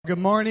Good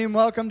morning.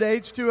 Welcome to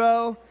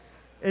H2O.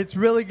 It's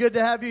really good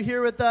to have you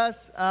here with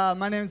us.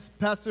 My name is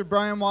Pastor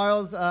Brian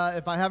Wiles.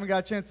 If I haven't got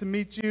a chance to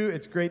meet you,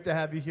 it's great to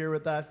have you here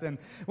with us. And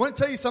I want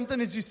to tell you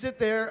something as you sit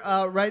there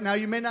right now.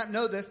 You may not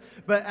know this,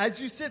 but as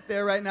you sit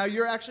there right now,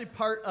 you're actually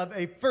part of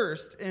a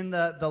first in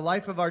the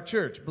life of our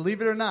church.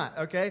 Believe it or not,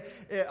 okay?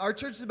 Our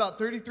church is about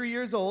 33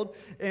 years old,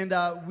 and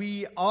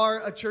we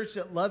are a church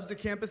that loves the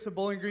campus of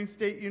Bowling Green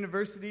State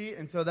University,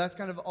 and so that's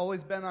kind of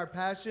always been our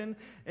passion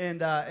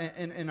and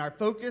our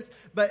focus.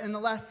 But in the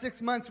last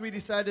 6 months, we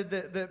decided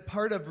that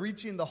part of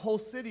reaching the whole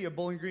city of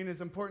Bowling Green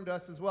is important to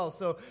us as well.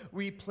 So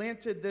we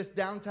planted this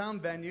downtown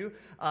venue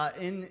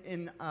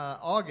in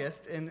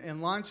August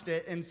and launched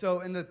it. And so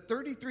in the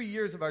 33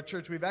 years of our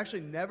church, we've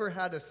actually never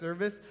had a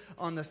service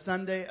on the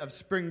Sunday of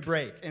spring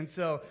break. And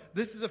so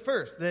this is a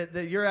first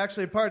that you're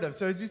actually a part of.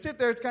 So as you sit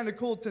there, it's kind of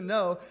cool to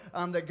know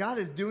that God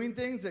is doing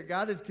things, that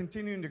God is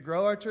continuing to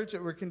grow our church,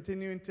 that we're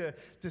continuing to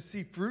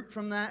see fruit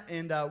from that.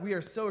 And we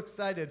are so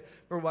excited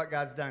for what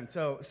God's done.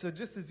 So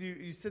just as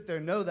you sit there,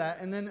 know that.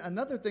 And then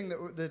another thing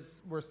that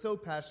we're so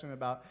passionate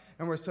about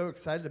and we're so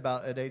excited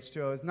about at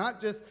H2O is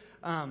not just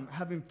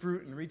having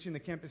fruit and reaching the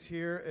campus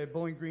here at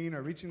Bowling Green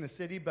or reaching the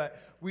city, but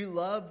we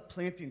love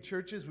planting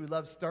churches, we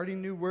love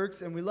starting new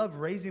works, and we love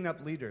raising up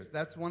leaders.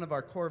 That's one of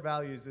our core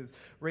values, is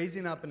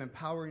raising up and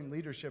empowering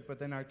leadership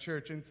within our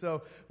church. And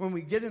so when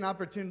we get an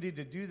opportunity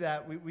to do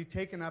that, we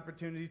take an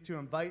opportunity to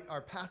invite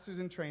our pastors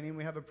in training.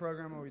 We have a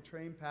program where we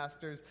train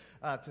pastors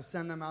to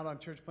send them out on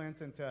church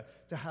plants and to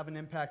have an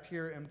impact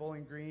here in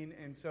Bowling Green.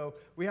 And so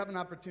we have an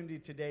opportunity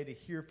today to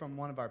hear from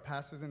one of our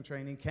pastors in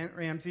training, Kent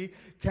Ramsey.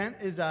 Kent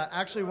is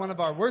actually one of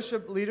our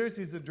worship leaders.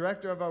 He's the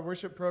director of our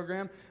worship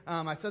program.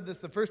 I said this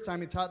the first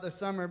time he taught this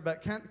summer,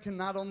 but Kent can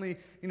not only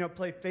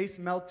play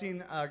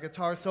face-melting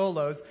guitar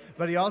solos,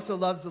 but he also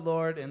loves the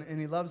Lord and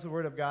he loves the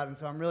Word of God. And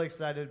so I'm really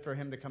excited for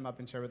him to come up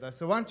and share with us.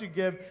 So why don't you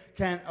give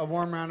Kent a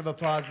warm round of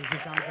applause as he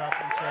comes up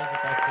and shares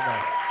with us today.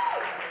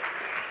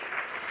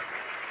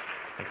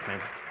 Thanks,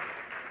 man.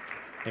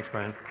 Thanks,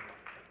 Brian.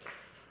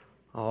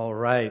 All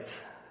right.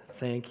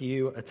 Thank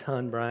you a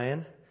ton,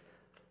 Brian.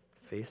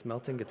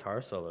 Face-melting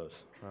guitar solos.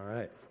 All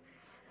right.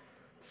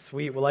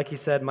 Sweet. Well, like you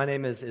said, my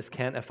name is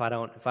Kent. If I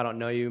don't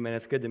know you, man,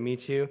 it's good to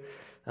meet you.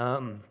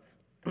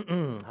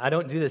 I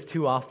don't do this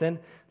too often,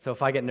 so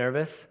if I get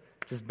nervous,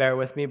 just bear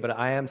with me. But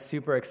I am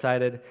super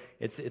excited.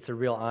 It's a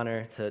real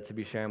honor to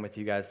be sharing with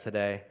you guys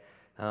today.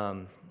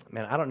 Man,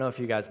 I don't know if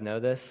you guys know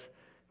this,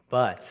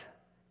 but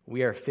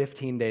we are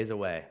 15 days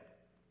away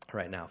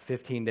right now.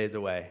 15 days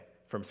away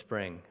from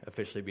spring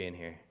officially being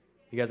here.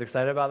 You guys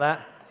excited about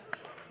that?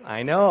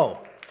 I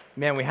know.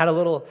 Man, we had a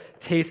little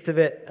taste of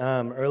it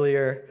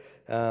earlier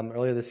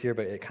this year,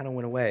 but it kind of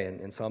went away,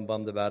 and so I'm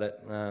bummed about it.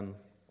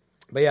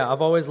 But yeah,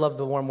 I've always loved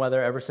the warm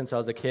weather ever since I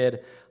was a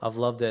kid. I've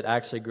loved it. I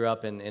actually grew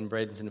up in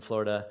Bradenton,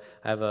 Florida.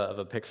 I have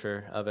a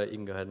picture of it. You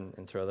can go ahead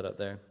and throw that up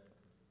there.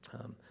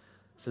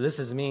 So this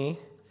is me.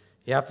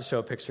 You have to show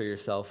a picture of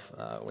yourself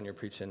when you're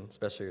preaching,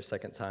 especially your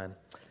second time.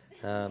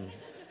 But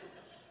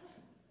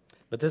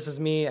this is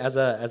me as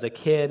a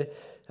kid.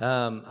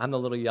 I'm the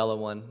little yellow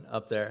one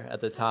up there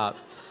at the top.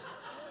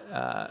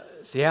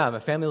 So yeah, my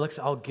family looks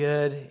all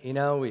good.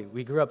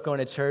 We grew up going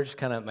to church.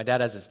 Kind of, my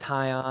dad has his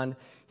tie on.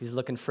 He's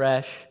looking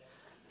fresh.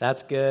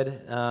 That's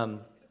good.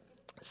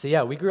 So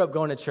yeah, we grew up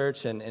going to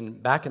church,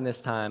 and back in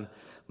this time,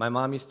 my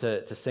mom used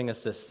to sing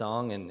us this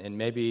song, and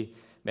maybe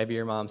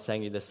your mom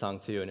sang you this song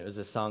too. And it was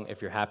this song,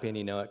 "If you're happy and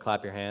you know it,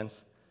 clap your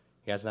hands."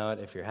 You guys know it?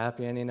 If you're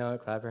happy and you know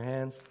it, clap your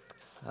hands.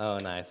 Oh,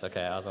 nice.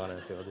 Okay, I was wondering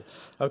if people did.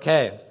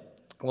 Okay.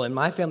 Well, in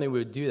my family, we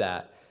would do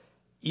that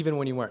even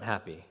when you weren't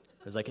happy.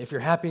 It was like, if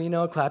you're happy and you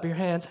know it, clap your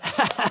hands.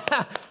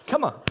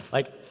 Come on.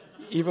 Like,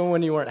 even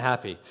when you weren't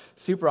happy.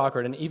 Super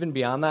awkward. And even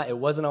beyond that, it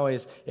wasn't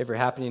always, if you're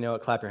happy and you know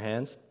it, clap your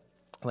hands.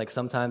 Like,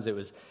 sometimes it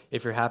was,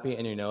 if you're happy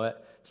and you know it,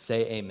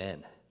 say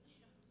amen.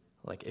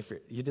 Like,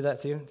 you did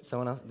that too?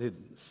 Someone else?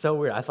 Dude, so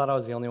weird. I thought I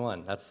was the only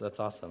one. That's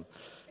awesome.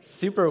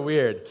 Super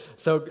weird.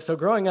 So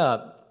growing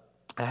up,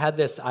 I had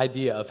this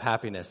idea of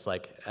happiness,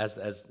 like,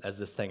 as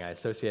this thing. I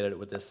associated it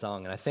with this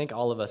song. And I think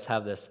all of us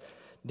have this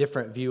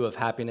different view of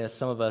happiness.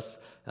 Some of us,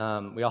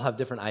 we all have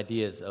different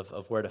ideas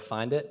of where to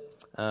find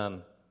it.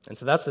 And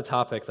so that's the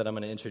topic that I'm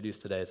going to introduce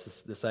today.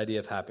 It's this idea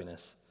of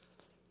happiness.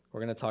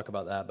 We're going to talk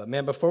about that. But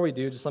man, before we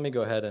do, just let me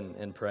go ahead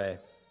and pray.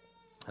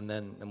 And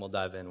then we'll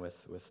dive in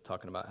with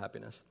talking about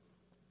happiness.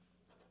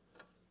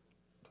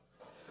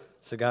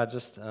 So God,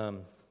 just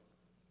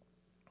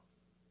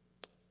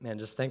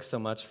thanks so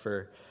much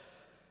for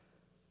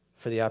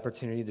the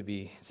opportunity to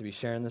be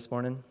sharing this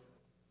morning.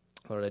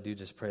 Lord, I do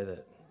just pray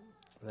that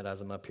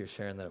as I'm up here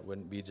sharing, that it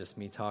wouldn't be just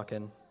me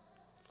talking,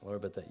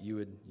 Lord, but that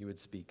you would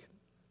speak.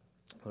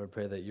 Lord, I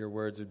pray that your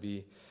words would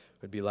be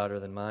louder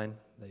than mine,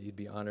 that you'd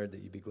be honored,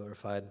 that you'd be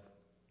glorified,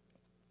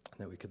 and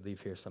that we could leave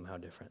here somehow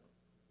different.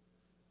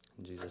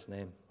 In Jesus'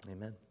 name,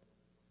 amen.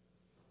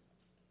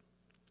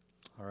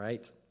 All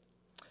right.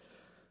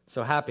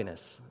 So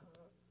happiness.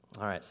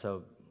 All right,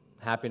 so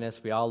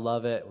happiness, we all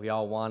love it, we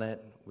all want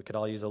it, we could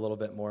all use a little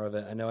bit more of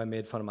it. I know I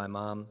made fun of my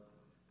mom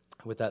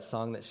with that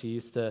song that she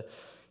used to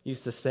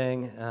used to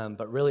sing,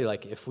 but really,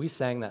 like, if we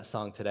sang that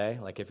song today,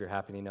 like, if you're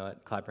happy and you know it,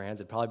 clap your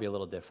hands, it'd probably be a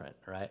little different,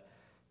 right?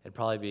 It'd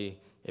probably be,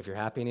 if you're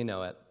happy and you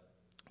know it,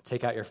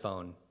 take out your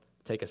phone,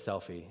 take a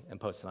selfie, and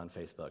post it on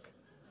Facebook,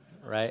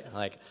 right?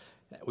 Like,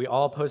 we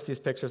all post these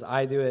pictures.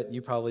 I do it.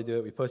 You probably do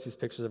it. We post these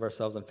pictures of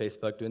ourselves on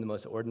Facebook doing the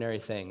most ordinary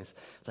things.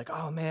 It's like,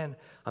 oh, man,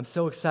 I'm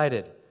so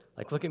excited.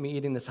 Like, look at me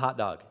eating this hot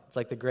dog. It's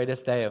like the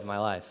greatest day of my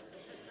life.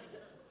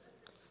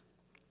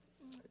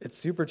 It's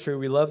super true.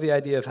 We love the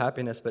idea of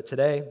happiness, but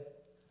today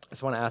I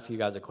just want to ask you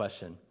guys a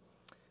question.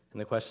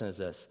 And the question is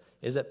this: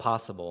 is it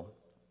possible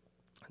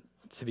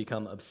to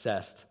become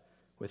obsessed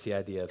with the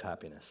idea of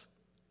happiness?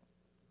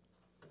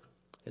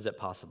 Is it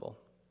possible?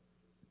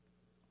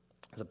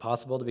 Is it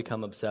possible to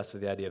become obsessed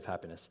with the idea of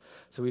happiness?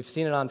 So we've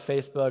seen it on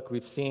Facebook.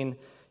 We've seen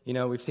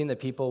the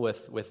people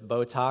with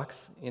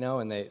Botox,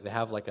 and they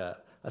have like a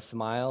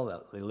smile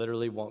that they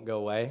literally won't go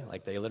away,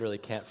 like they literally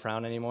can't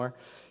frown anymore.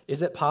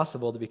 Is it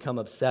possible to become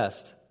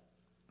obsessed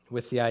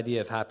with the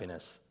idea of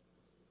happiness?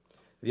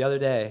 The other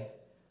day,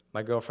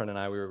 my girlfriend and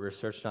I, we were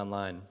searching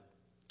online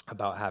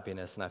about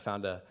happiness, and I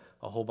found a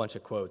whole bunch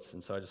of quotes,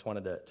 and so I just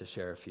wanted to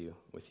share a few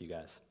with you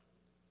guys.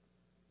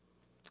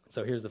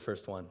 So here's the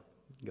first one.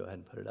 Go ahead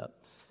and put it up.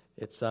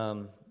 It's,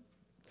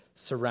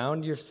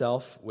 surround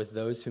yourself with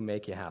those who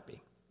make you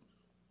happy.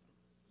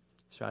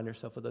 Surround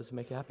yourself with those who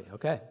make you happy.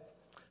 Okay.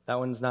 That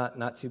one's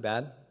not too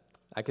bad.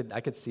 I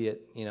could see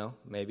it,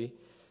 maybe.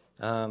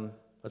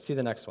 Let's see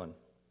the next one.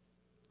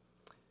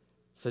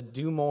 So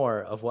do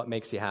more of what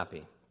makes you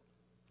happy.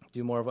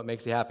 Do more of what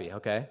makes you happy.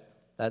 Okay.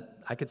 That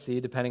I could see,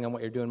 depending on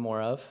what you're doing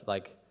more of.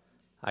 Like,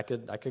 I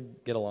could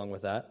get along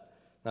with that.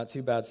 Not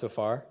too bad so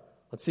far.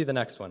 Let's see the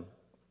next one.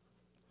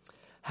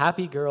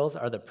 Happy girls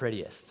are the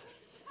prettiest.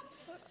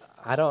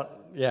 I don't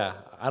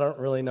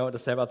really know what to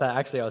say about that.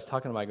 Actually, I was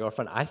talking to my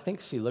girlfriend. I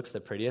think she looks the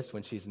prettiest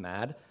when she's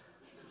mad.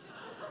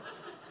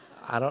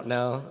 I don't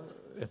know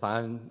if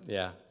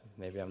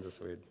maybe I'm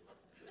just weird.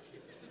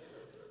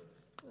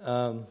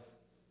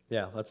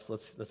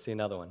 Let's see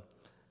another one.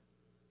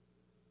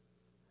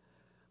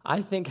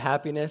 I think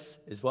happiness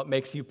is what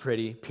makes you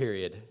pretty,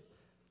 period.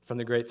 From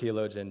the great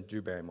theologian,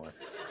 Drew Barrymore.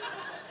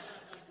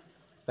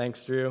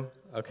 Thanks, Drew.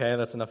 Okay,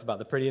 that's enough about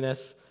the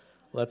prettiness.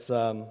 Let's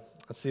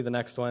see the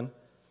next one.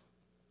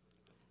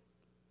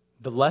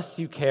 The less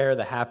you care,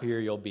 the happier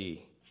you'll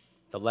be.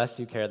 The less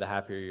you care, the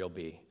happier you'll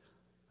be.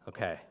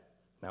 Okay,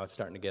 now it's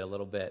starting to get a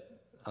little bit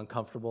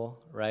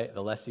uncomfortable, right?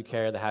 The less you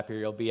care, the happier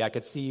you'll be. I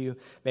could see you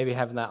maybe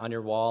having that on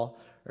your wall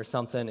or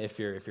something if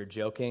you're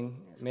joking,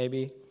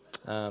 maybe.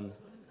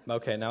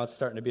 Okay, now it's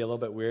starting to be a little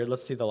bit weird.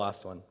 Let's see the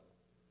last one.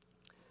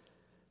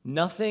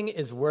 Nothing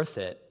is worth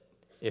it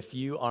if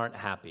you aren't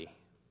happy.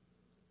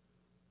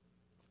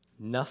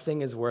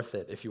 Nothing is worth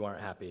it if you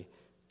aren't happy.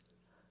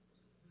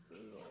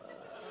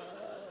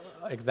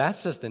 Like,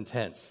 that's just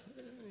intense.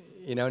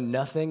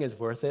 Nothing is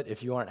worth it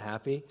if you aren't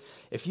happy.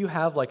 If you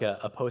have like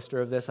a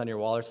poster of this on your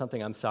wall or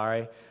something, I'm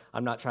sorry.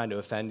 I'm not trying to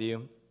offend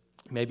you.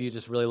 Maybe you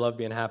just really love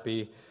being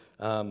happy.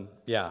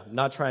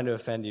 Not trying to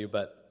offend you,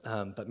 but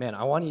man,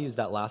 I want to use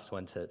that last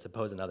one to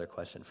pose another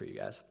question for you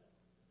guys.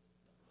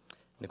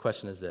 And the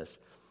question is this: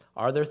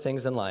 are there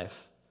things in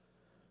life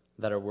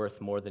that are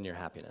worth more than your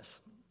happiness?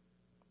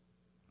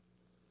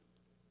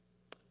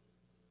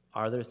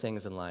 Are there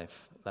things in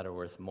life that are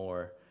worth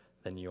more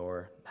than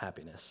your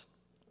happiness?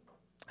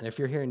 And if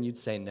you're here and you'd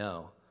say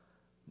no,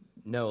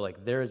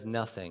 like there is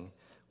nothing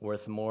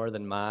worth more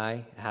than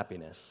my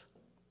happiness,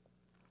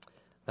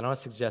 then I want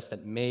to suggest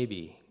that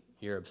maybe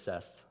you're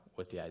obsessed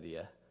with the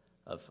idea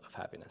of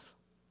happiness.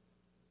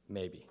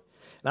 Maybe.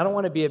 And I don't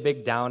want to be a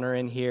big downer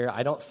in here.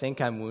 I don't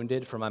think I'm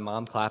wounded for my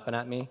mom clapping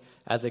at me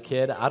as a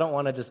kid. I don't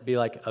want to just be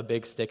like a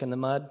big stick in the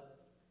mud.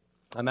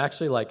 I'm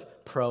actually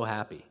like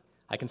pro-happy.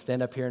 I can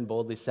stand up here and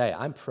boldly say,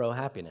 I'm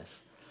pro-happiness.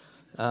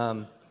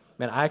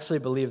 Man, I actually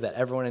believe that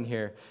everyone in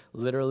here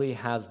literally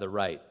has the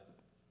right,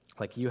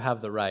 like you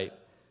have the right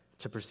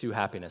to pursue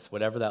happiness,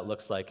 whatever that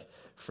looks like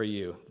for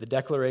you. The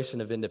Declaration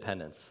of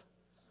Independence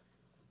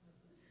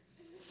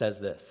says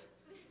this: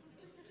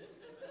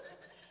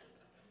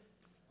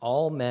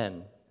 all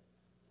men,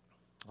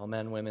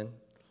 women,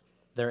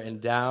 they're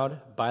endowed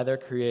by their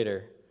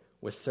Creator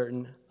with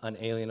certain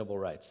unalienable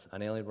rights,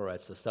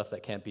 so stuff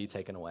that can't be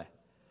taken away.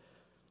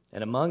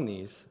 And among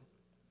these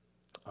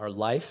are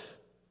life,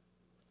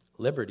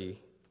 liberty,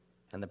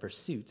 and the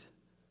pursuit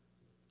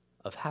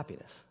of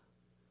happiness.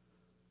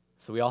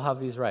 So we all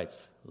have these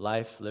rights: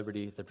 life,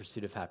 liberty, the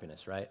pursuit of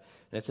happiness, right?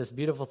 And it's this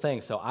beautiful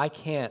thing. So I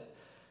can't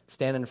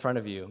stand in front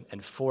of you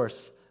and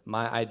force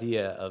my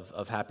idea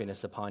of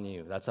happiness upon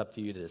you. That's up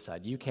to you to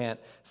decide. You can't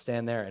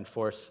stand there and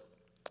force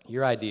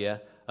your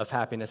idea of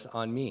happiness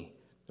on me,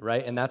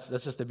 right? And that's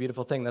just a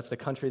beautiful thing. That's the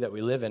country that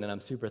we live in, and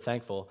I'm super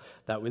thankful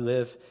that we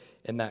live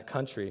in that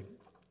country,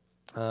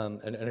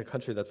 and in a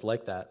country that's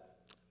like that.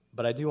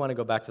 But I do want to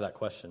go back to that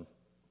question.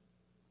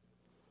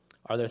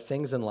 Are there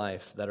things in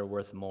life that are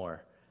worth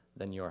more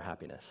than your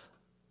happiness?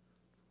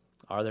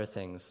 Are there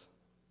things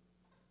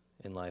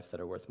in life that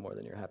are worth more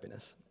than your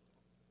happiness?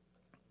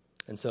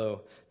 And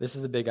so this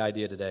is the big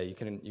idea today. You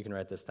can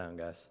write this down,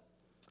 guys.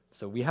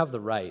 So we have the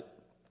right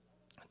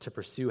to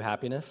pursue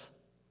happiness,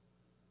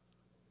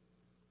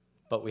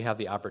 but we have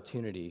the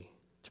opportunity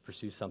to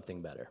pursue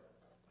something better.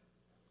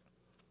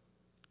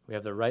 We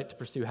have the right to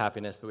pursue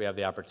happiness, but we have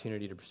the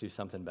opportunity to pursue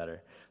something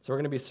better. So we're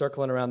going to be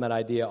circling around that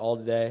idea all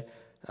today.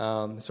 That's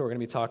what we're going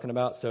to be talking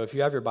about. So if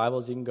you have your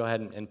Bibles, you can go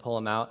ahead and pull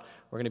them out.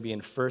 We're going to be in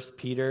 1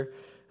 Peter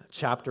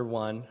chapter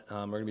 1. We're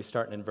going to be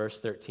starting in verse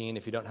 13.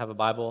 If you don't have a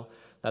Bible,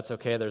 that's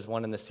okay. There's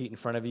one in the seat in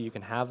front of you. You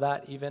can have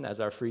that even as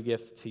our free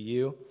gift to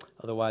you.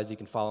 Otherwise, you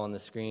can follow on the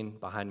screen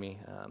behind me.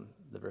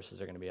 The verses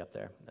are going to be up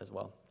there as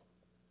well.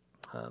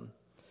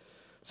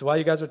 So while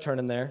you guys are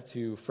turning there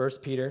to 1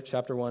 Peter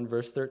chapter 1,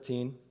 verse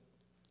 13,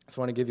 I just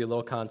want to give you a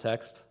little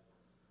context.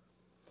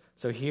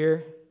 So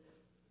here,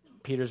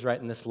 Peter's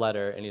writing this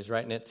letter, and he's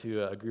writing it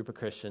to a group of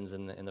Christians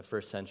in the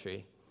first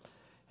century.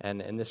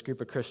 And this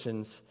group of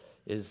Christians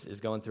is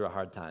going through a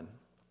hard time.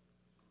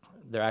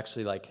 They're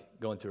actually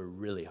going through a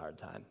really hard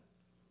time.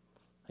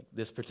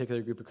 This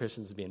particular group of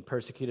Christians is being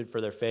persecuted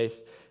for their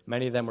faith.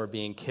 Many of them were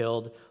being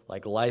killed.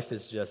 Life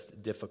is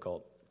just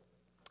difficult.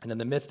 And in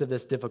the midst of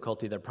this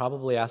difficulty, they're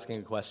probably asking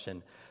a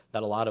question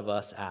that a lot of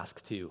us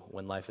ask too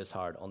when life is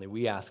hard, only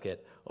we ask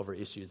it over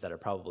issues that are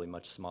probably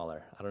much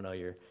smaller. I don't know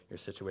your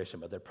situation,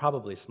 but they're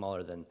probably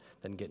smaller than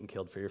getting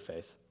killed for your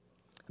faith.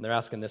 And they're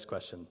asking this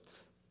question,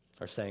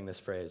 or saying this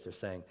phrase. They're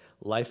saying,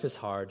 life is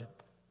hard,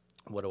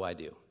 what do I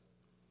do?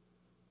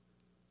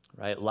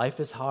 Right? Life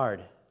is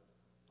hard,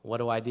 what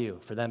do I do?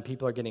 For them,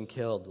 people are getting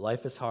killed.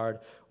 Life is hard,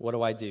 what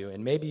do I do?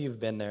 And maybe you've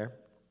been there.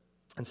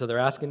 And so they're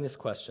asking this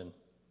question.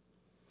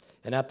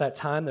 And at that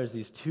time, there's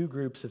these two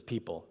groups of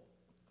people,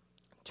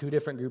 two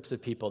different groups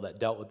of people that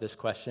dealt with this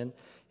question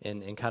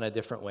in kind of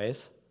different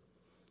ways.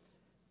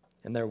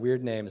 And they're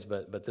weird names,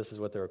 but this is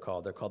what they were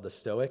called. They're called the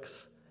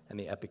Stoics and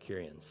the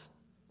Epicureans.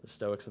 The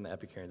Stoics and the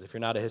Epicureans. If you're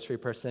not a history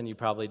person, you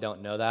probably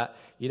don't know that.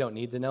 You don't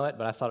need to know it,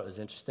 but I thought it was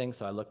interesting,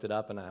 so I looked it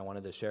up, and I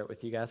wanted to share it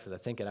with you guys because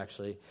I think it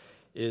actually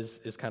is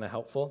kind of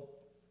helpful.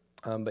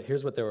 But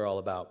here's what they were all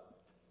about.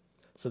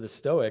 So the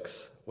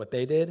Stoics, what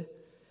they did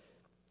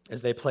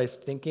is they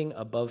placed thinking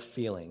above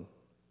feeling.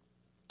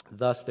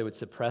 Thus, they would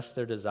suppress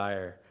their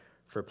desire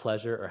for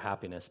pleasure or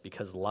happiness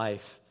because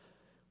life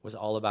was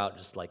all about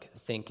just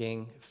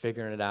thinking,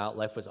 figuring it out.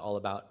 Life was all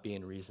about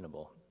being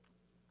reasonable.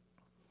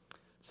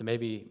 So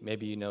maybe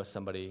you know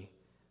somebody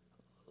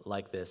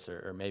like this,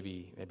 or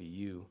maybe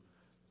you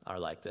are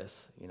like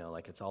this.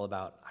 It's all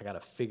about, I got to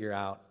figure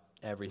out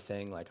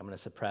everything. I'm going to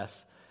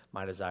suppress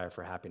my desire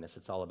for happiness.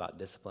 It's all about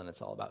discipline.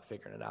 It's all about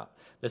figuring it out.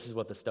 This is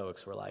what the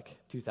Stoics were like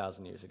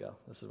 2,000 years ago.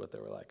 This is what they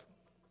were like.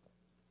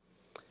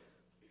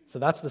 So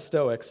that's the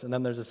Stoics. And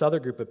then there's this other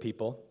group of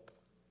people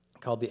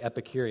called the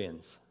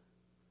Epicureans.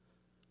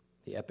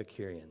 The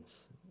Epicureans.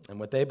 And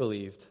what they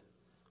believed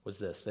was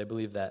this. They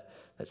believed that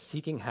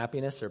seeking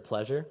happiness or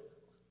pleasure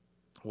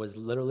was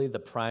literally the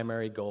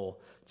primary goal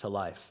to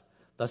life.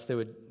 Thus, they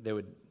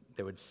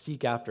would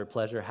seek after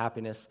pleasure,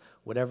 happiness,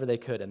 whatever they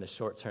could in the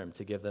short term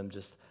to give them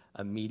just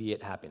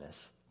immediate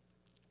happiness.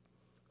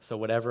 So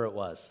whatever it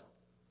was,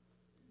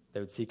 they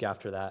would seek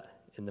after that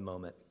in the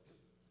moment.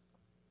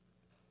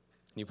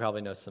 You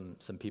probably know some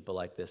people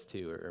like this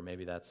too, or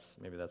maybe that's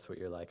what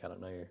you're like. I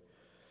don't know your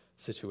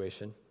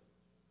situation.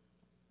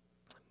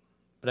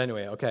 But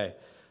anyway, okay.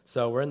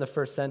 So we're in the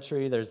first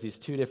century. There's these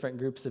two different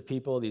groups of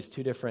people, these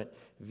two different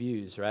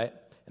views, right?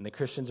 And the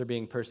Christians are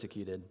being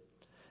persecuted. And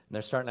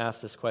they're starting to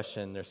ask this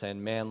question. They're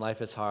saying, man,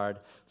 life is hard,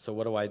 so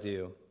what do I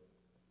do?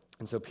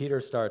 And so Peter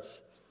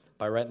starts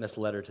by writing this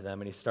letter to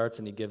them, and he starts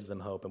and he gives them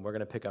hope. And we're going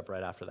to pick up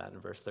right after that in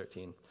verse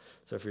 13.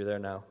 So if you're there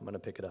now, I'm going to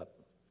pick it up.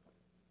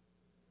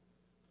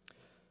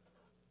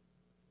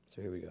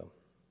 So here we go.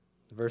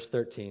 Verse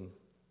 13,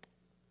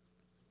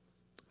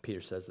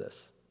 Peter says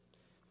this.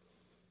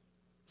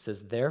 He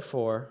says,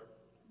 therefore,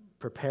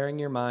 preparing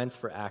your minds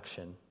for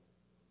action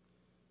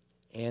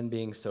and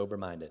being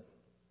sober-minded.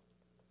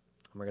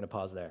 And we're going to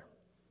pause there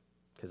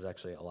because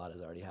actually a lot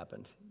has already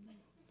happened.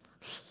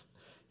 He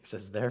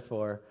says,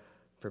 therefore,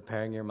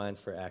 preparing your minds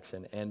for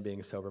action and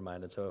being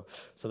sober-minded. So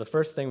the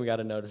first thing we got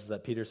to notice is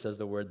that Peter says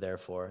the word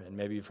therefore, and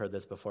maybe you've heard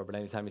this before, but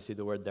anytime you see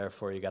the word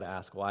therefore, you got to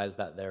ask, why is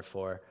that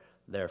therefore?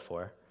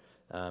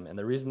 And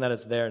the reason that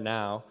it's there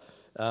now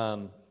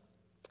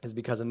is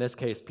because in this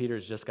case,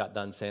 Peter's just got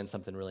done saying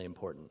something really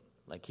important.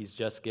 He's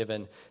just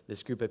given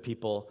this group of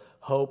people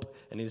hope,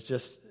 and he's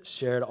just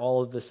shared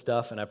all of this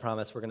stuff, and I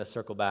promise we're going to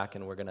circle back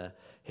and we're going to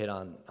hit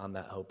on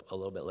that hope a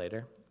little bit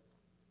later.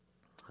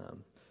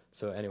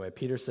 So anyway,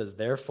 Peter says,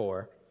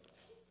 therefore,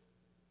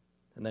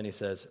 and then he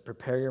says,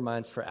 prepare your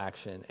minds for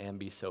action and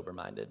be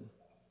sober-minded.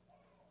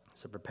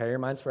 So prepare your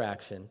minds for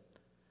action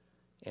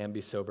and be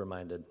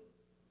sober-minded.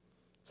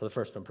 So the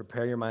first one,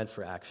 prepare your minds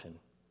for action.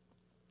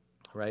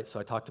 Right? So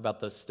I talked about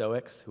those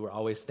Stoics who are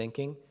always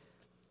thinking.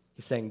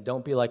 He's saying,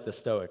 don't be like the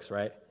Stoics,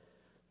 right?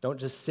 Don't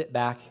just sit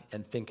back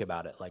and think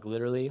about it.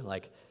 Literally,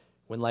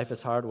 when life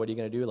is hard, what are you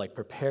going to do?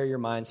 Prepare your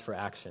minds for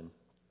action.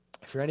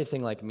 If you're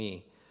anything like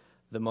me,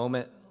 the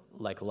moment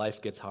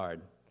life gets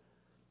hard,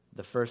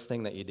 the first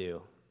thing that you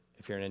do,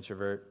 if you're an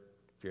introvert,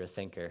 if you're a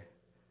thinker,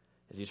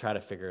 is you try to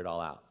figure it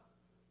all out.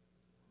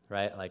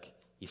 right? Like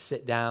you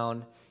sit down,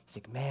 you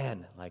think,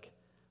 man, like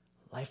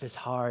life is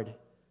hard.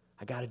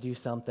 I got to do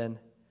something.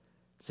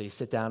 So you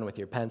sit down with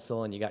your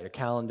pencil and you got your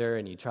calendar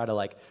and you try to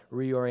like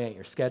reorient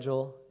your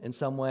schedule in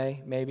some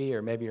way, maybe,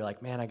 or maybe you're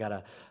like, man, I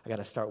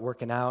gotta start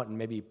working out, and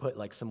maybe you put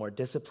like some more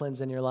disciplines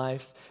in your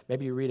life.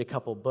 Maybe you read a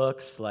couple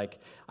books. Like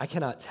I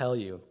cannot tell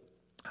you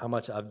how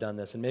much I've done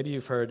this. And maybe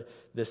you've heard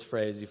this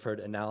phrase, you've heard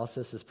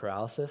analysis is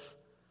paralysis.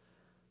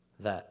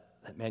 That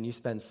man, you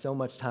spend so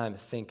much time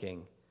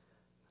thinking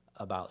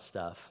about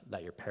stuff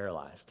that you're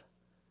paralyzed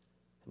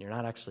and you're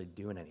not actually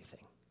doing anything.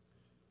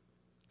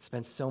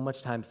 Spend so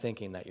much time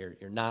thinking that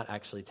you're not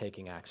actually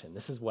taking action.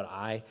 This is what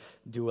I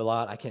do a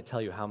lot. I can't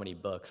tell you how many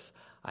books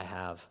I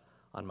have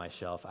on my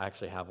shelf. I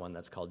actually have one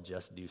that's called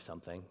Just Do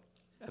Something.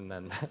 And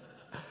then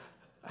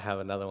I have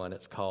another one.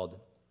 It's called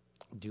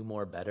Do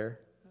More Better,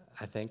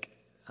 I think.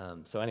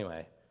 So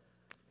anyway,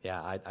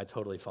 yeah, I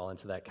totally fall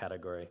into that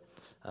category.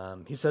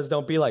 He says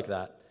don't be like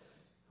that.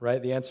 Right?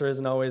 The answer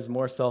isn't always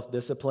more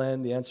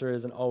self-discipline. The answer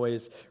isn't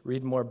always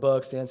read more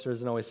books. The answer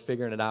isn't always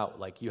figuring it out.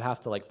 Like you have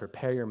to like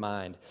prepare your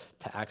mind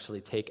to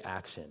actually take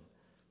action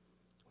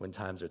when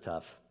times are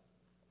tough.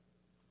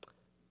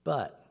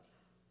 But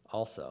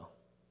also,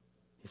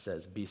 he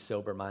says, be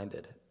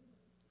sober-minded.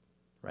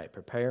 Right?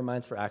 Prepare your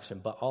minds for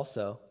action, but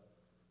also,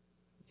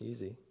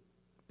 easy,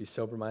 be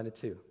sober-minded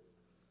too.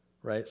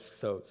 Right?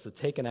 So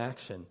taking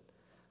action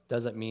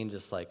doesn't mean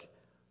just like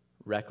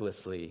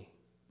recklessly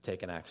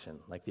take an action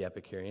like the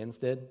Epicureans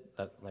did,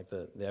 like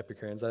the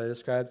Epicureans that I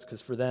described, because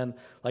for them,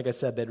 like I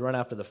said, they'd run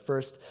after the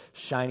first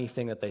shiny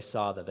thing that they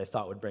saw that they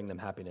thought would bring them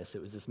happiness.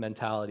 It was this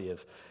mentality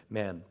of,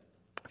 man,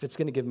 if it's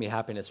going to give me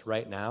happiness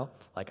right now,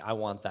 like I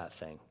want that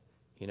thing.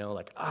 You know,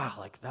 like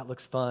that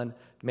looks fun.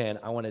 Man,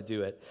 I want to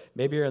do it.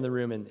 Maybe you're in the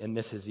room and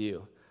this is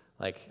you.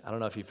 Like, I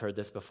don't know if you've heard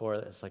this before.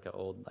 It's like an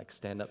old like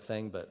stand-up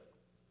thing, but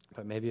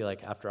maybe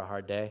like after a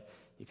hard day,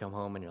 you come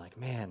home and you're like,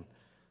 man,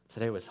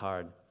 today was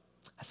hard.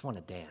 I just want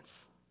to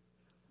dance.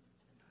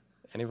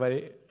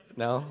 Anybody?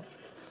 No?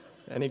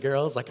 Any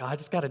girls? Like, I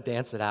just got to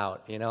dance it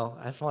out, you know?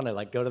 I just want to,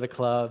 like, go to the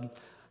club.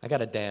 I got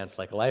to dance.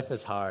 Like, life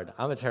is hard.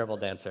 I'm a terrible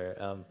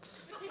dancer.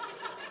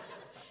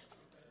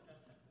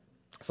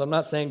 So I'm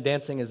not saying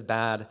dancing is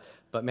bad,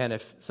 but, man,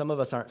 if some of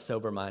us aren't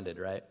sober-minded,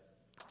 right?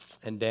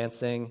 And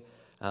dancing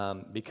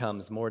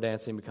becomes more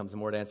dancing, becomes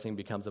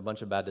a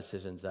bunch of bad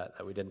decisions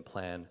that we didn't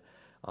plan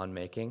on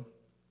making.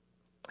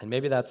 And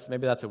maybe that's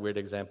a weird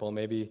example.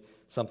 Maybe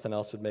something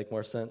else would make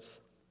more sense.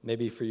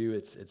 Maybe for you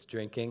it's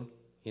drinking,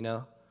 you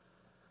know?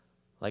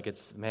 Like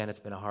it's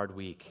been a hard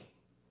week.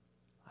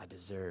 I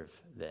deserve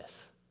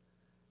this,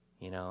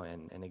 you know?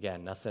 And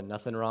again,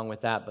 nothing wrong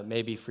with that, but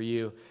maybe for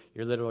you,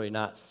 you're literally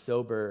not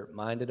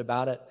sober-minded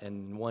about it,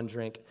 and one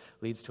drink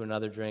leads to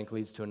another drink,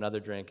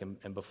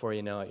 and before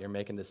you know it, you're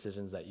making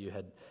decisions that you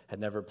had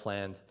never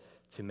planned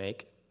to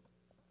make.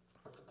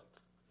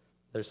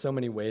 There's so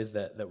many ways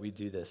that we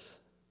do this.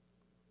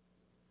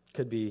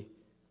 Could be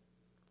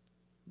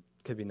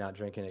not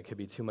drinking. It could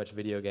be too much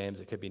video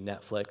games. It could be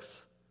Netflix.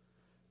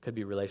 Could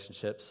be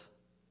relationships.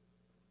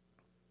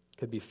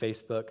 Could be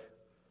Facebook.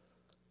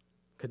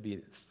 Could be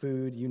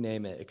food. You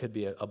name it. It could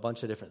be a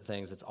bunch of different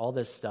things. It's all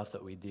this stuff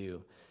that we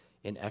do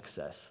in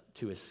excess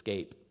to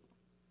escape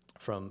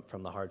from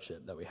the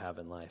hardship that we have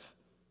in life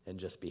and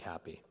just be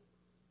happy.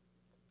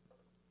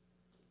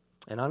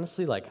 And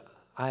honestly, like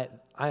I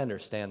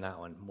understand that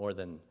one more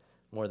than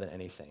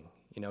anything,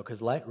 you know,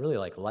 because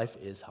life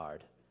is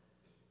hard.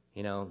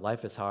 You know,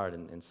 life is hard,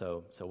 and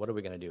so what are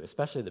we going to do?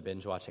 Especially the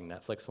binge-watching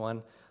Netflix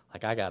one.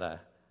 Like, I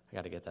gotta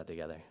get that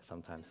together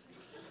sometimes.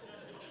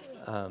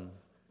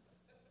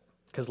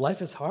 Because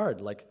life is hard.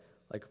 Like,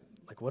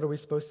 what are we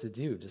supposed to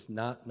do? Just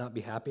not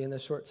be happy in the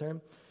short term?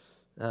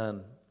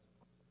 But,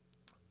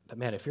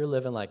 man, if you're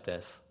living like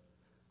this,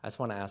 I just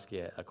want to ask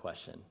you a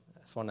question.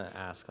 I just want to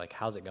ask, like,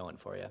 how's it going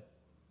for you?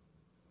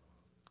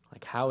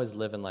 Like, how is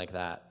living like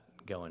that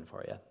going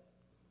for you?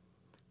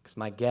 Because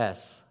my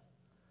guess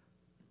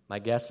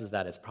is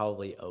that it's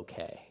probably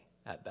okay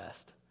at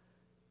best.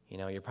 You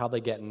know, you're probably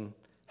getting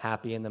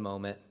happy in the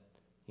moment.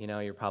 You know,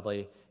 you're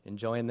probably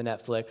enjoying the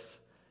Netflix,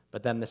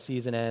 but then the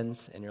season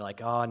ends, and you're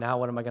like, oh, now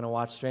what am I going to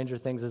watch? Stranger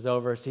Things is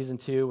over. Season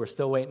 2, we're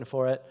still waiting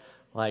for it.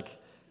 Like,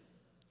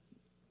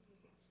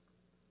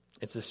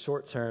 it's a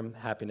short-term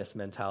happiness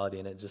mentality,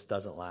 and it just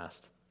doesn't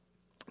last.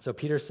 So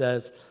Peter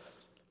says,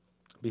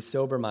 be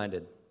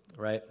sober-minded,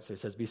 right? So he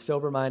says, be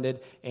sober-minded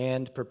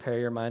and prepare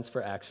your minds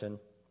for action.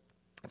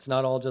 It's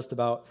not all just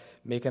about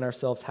making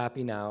ourselves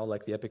happy now,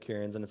 like the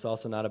Epicureans, and it's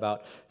also not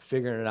about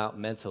figuring it out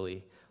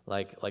mentally,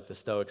 like the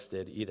Stoics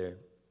did either.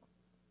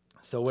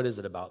 So what is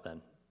it about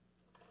then?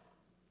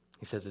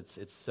 He says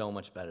it's so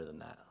much better than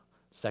that.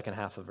 Second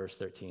half of verse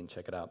 13,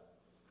 check it out.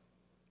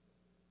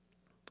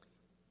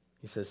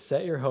 He says,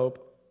 set your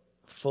hope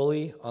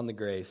fully on the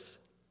grace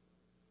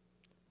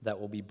that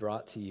will be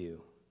brought to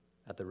you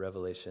at the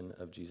revelation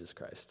of Jesus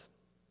Christ.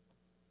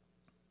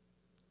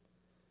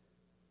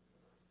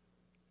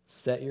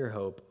 Set your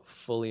hope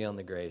fully on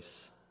the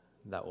grace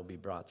that will be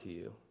brought to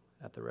you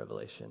at the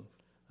revelation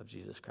of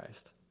Jesus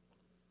Christ.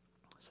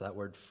 So that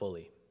word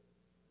fully.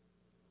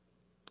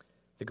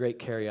 The great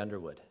Carrie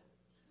Underwood.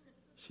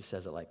 She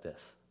says it like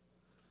this: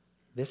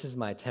 "This is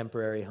my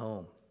temporary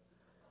home.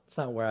 It's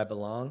not where I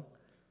belong.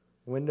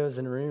 Windows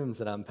and rooms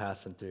that I'm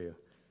passing through.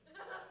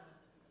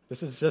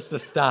 This is just a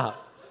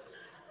stop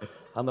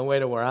on the way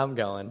to where I'm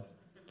going.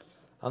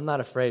 I'm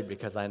not afraid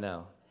because I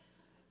know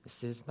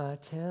this is my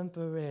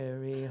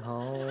temporary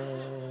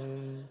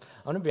home."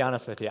 I'm going to be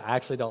honest with you. I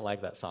actually don't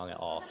like that song at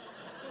all.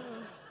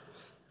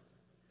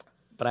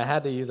 But I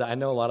had to use it. I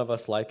know a lot of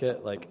us like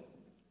it.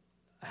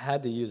 I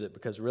had to use it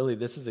because really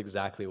this is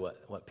exactly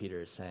what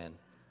Peter is saying.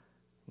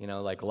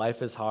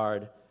 Life is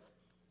hard.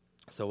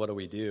 So what do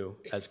we do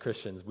as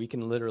Christians? We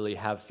can literally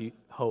have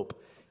hope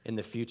in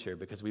the future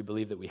because we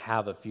believe that we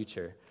have a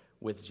future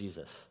with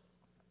Jesus.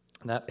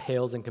 And that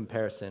pales in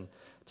comparison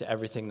to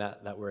everything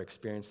that we're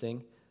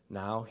experiencing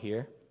now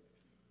here.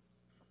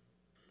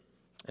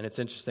 And it's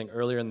interesting,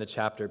 earlier in the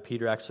chapter,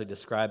 Peter actually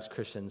describes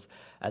Christians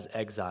as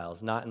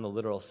exiles, not in the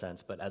literal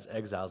sense, but as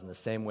exiles in the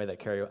same way that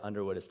Carrie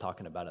Underwood is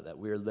talking about it, that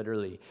we are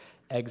literally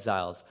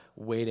exiles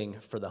waiting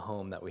for the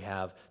home that we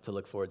have to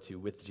look forward to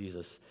with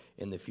Jesus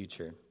in the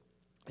future.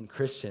 And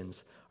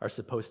Christians are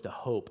supposed to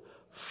hope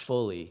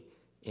fully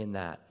in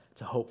that,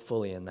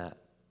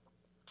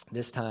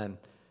 This time,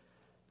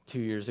 2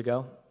 years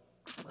ago,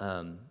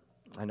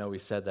 I know we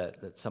said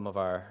that some of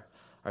our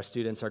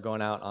students are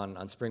going out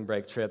on spring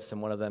break trips,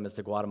 and one of them is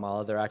to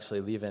Guatemala. They're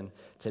actually leaving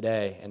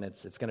today, and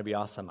it's going to be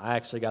awesome. I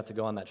actually got to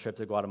go on that trip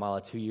to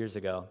Guatemala 2 years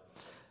ago.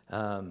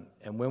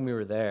 And when we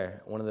were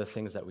there, one of the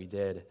things that we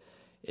did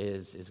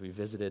is we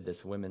visited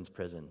this women's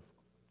prison.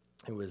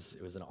 It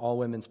was an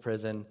all-women's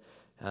prison,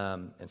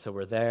 and so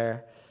we're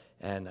there,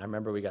 and I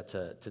remember we got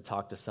to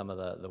talk to some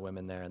of the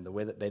women there, and the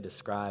way that they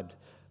described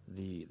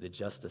the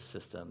justice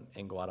system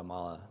in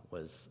Guatemala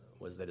was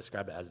they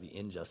described it as the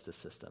injustice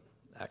system,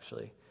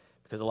 actually.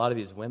 Because a lot of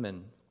these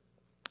women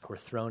were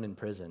thrown in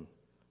prison,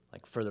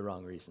 for the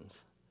wrong reasons.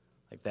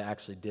 They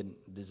actually didn't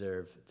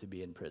deserve to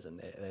be in prison.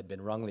 They had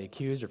been wrongly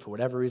accused, or for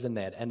whatever reason,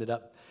 they had ended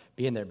up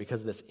being there because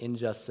of this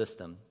unjust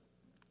system.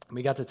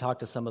 We got to talk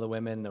to some of the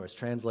women. There was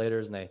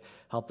translators, and they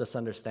helped us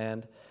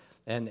understand.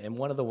 And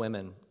one of the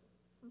women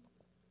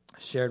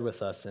shared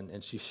with us,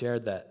 and she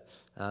shared that,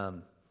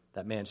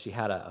 man, she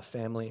had a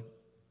family.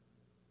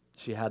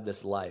 She had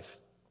this life,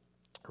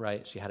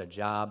 right? She had a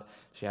job.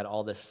 She had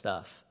all this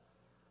stuff.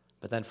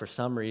 But then for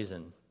some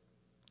reason,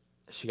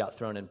 she got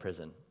thrown in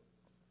prison.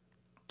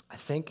 I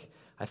think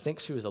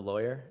she was a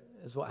lawyer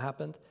is what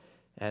happened.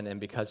 And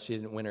because she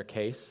didn't win her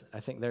case,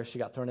 I think she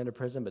got thrown into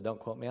prison, but don't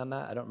quote me on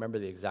that. I don't remember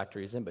the exact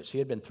reason, but she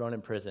had been thrown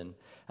in prison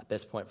at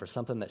this point for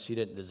something that she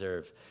didn't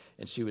deserve.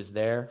 And she was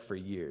there for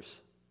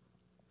years.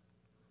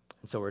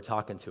 And so we're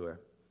talking to her.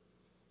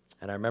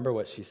 And I remember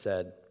what she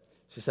said.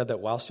 She said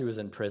that while she was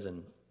in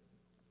prison,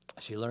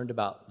 she learned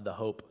about the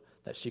hope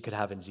that she could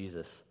have in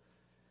Jesus.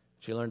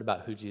 She learned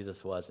about who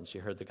Jesus was, and she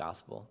heard the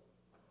gospel.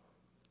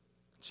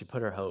 She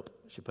put her hope,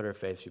 she put her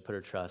faith, she put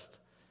her trust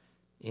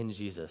in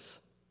Jesus.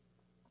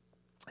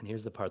 And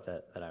here's the part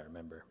that I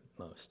remember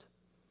most.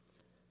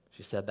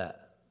 She said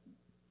that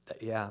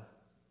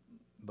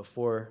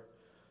before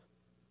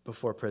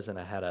prison,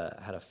 I had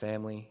a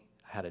family,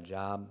 I had a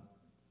job,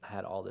 I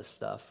had all this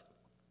stuff.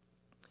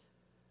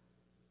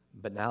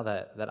 But now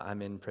that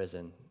I'm in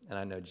prison and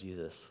I know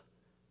Jesus,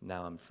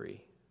 now I'm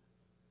free.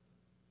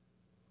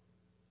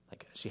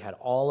 She had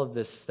all of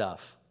this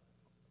stuff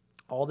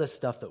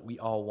that we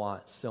all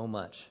want so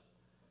much.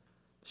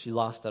 She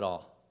lost it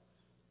all,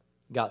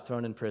 got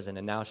thrown in prison,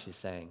 and now she's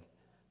saying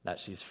that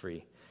she's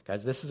free.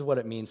 Guys, this is what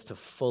it means to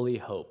fully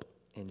hope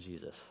in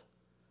Jesus.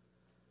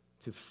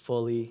 To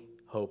fully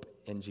hope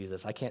in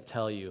Jesus. I can't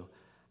tell you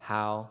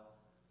how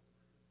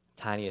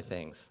tiny of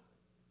things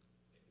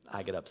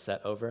I get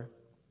upset over.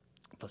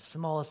 The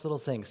smallest little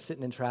things,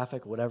 sitting in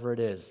traffic, whatever it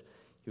is,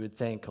 you would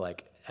think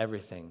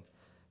everything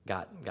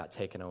got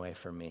taken away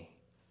from me.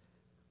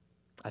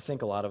 I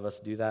think a lot of us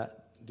do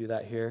that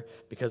here,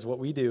 because what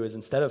we do is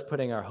instead of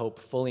putting our hope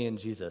fully in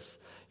Jesus,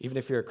 even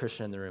if you're a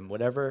Christian in the room,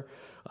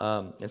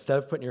 instead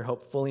of putting your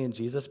hope fully in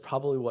Jesus,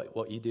 probably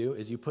what you do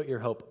is you put your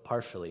hope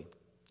partially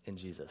in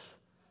Jesus,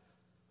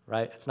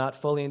 right? It's not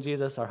fully in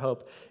Jesus. Our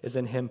hope is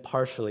in him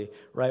partially,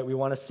 right? We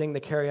want to sing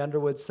the Carrie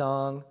Underwood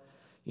song.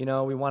 We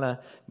want to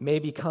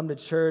maybe come to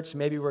church.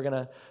 Maybe we're going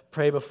to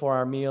pray before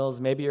our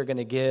meals. Maybe you're going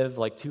to give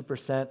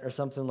 2% or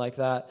something like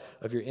that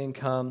of your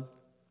income.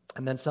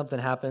 And then something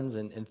happens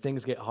and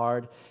things get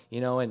hard,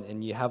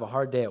 and you have a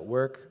hard day at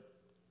work.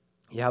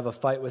 You have a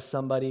fight with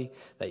somebody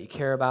that you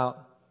care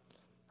about.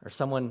 Or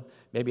someone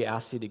maybe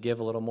asks you to give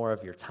a little more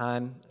of your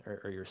time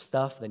or your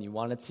stuff than you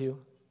wanted to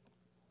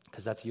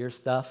because that's your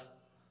stuff.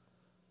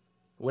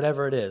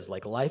 Whatever it is,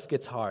 life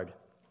gets hard.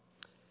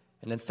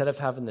 And instead of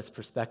having this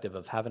perspective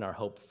of having our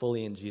hope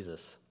fully in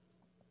Jesus,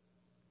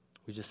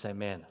 we just say,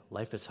 man,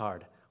 life is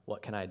hard.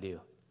 What can I do?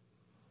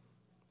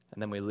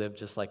 And then we live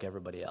just like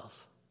everybody else.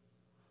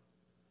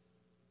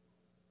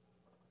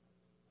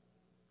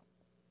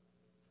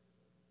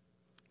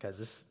 Guys,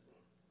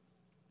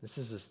 this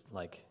is just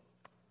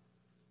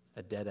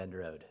a dead-end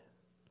road.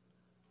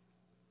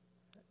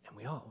 And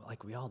we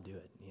all do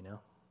it,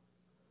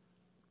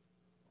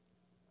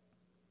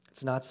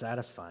 It's not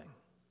satisfying.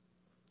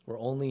 We're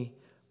only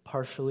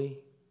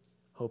partially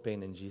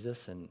hoping in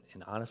Jesus, and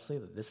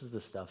honestly, this is the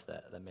stuff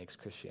that makes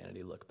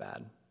Christianity look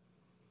bad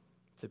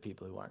to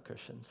people who aren't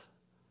Christians,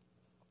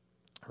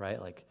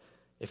 right? Like,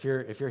 if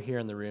you're here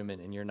in the room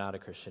and you're not a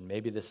Christian,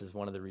 maybe this is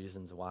one of the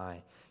reasons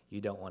why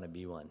you don't want to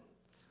be one.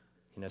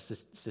 You know,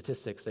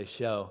 statistics, they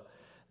show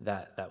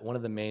that one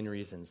of the main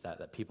reasons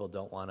that people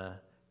don't want to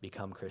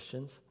become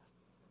Christians,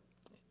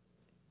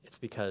 it's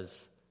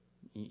because,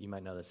 you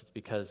might know this, it's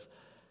because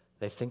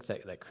they think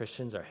that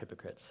Christians are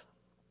hypocrites.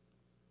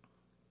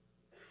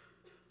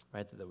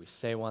 Right, that we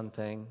say one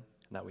thing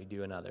and that we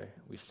do another.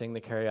 We sing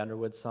the Carrie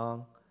Underwood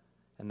song,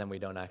 and then we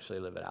don't actually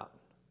live it out.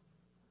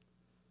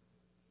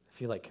 If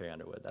you like Carrie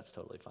Underwood, that's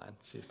totally fine.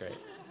 She's great.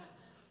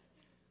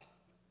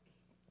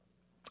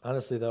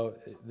 Honestly, though,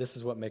 this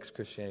is what makes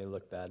Christianity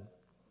look bad.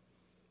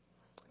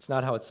 It's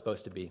not how it's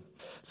supposed to be.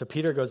 So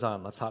Peter goes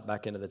on. Let's hop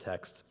back into the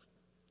text.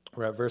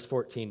 We're at verse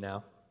 14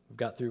 now. We've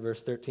got through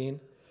verse 13.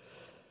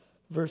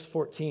 Verse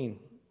 14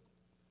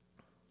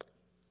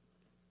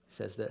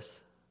 says this.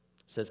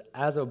 It says,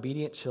 as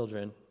obedient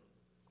children,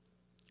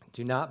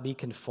 do not be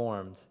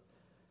conformed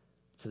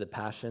to the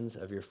passions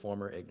of your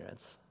former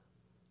ignorance.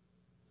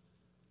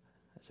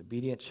 As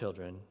obedient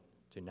children,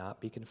 do not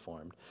be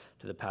conformed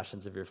to the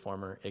passions of your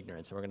former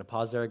ignorance. And we're going to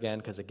pause there again,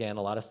 because again,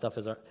 a lot of stuff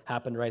has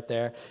happened right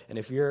there. And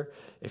if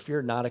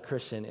you're not a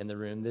Christian in the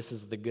room, this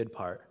is the good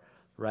part,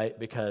 right?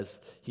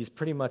 Because he's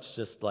pretty much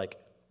just like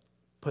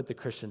put the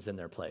Christians in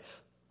their place.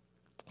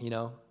 You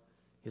know?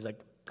 He's like,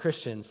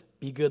 Christians,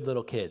 be good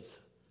little kids.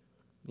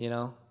 You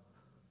know?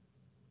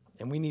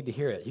 And we need to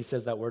hear it. He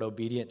says that word,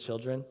 obedient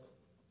children.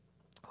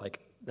 Like,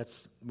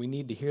 we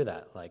need to hear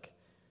that. Like,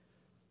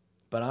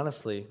 but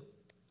honestly,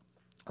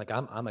 like,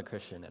 I'm a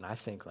Christian, and I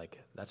think, like,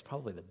 that's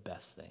probably the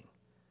best thing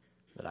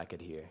that I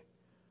could hear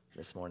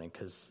this morning,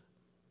 because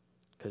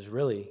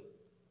really,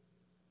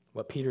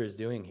 what Peter is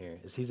doing here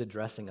is he's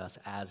addressing us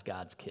as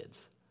God's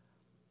kids.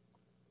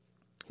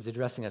 He's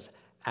addressing us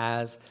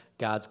as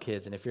God's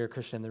kids. And if you're a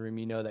Christian in the room,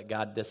 you know that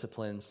God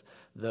disciplines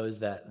those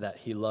that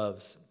he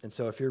loves. And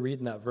so if you're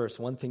reading that verse,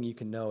 one thing you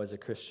can know as a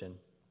Christian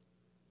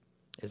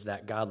is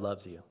that God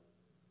loves you.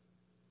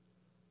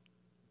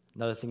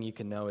 Another thing you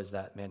can know is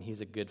that, man,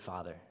 he's a good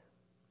father.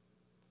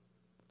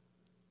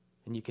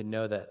 And you can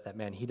know that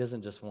man, he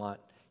doesn't just want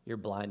your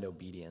blind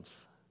obedience.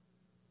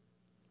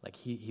 Like,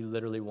 he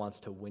literally wants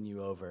to win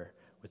you over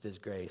with his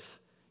grace.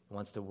 He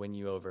wants to win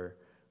you over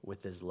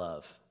with his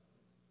love.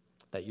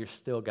 That you're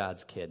still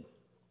God's kid.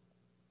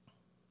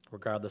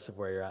 Regardless of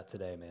where you're at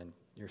today, man,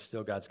 you're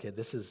still God's kid.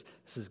 This is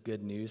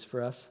good news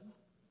for us.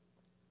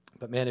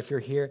 But man, if you're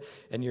here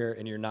and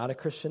you're not a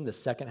Christian, the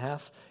second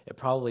half, it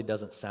probably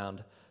doesn't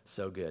sound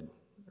so good,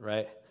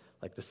 right?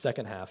 Like the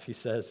second half, he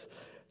says,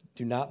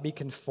 do not be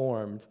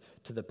conformed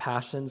to the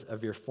passions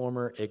of your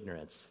former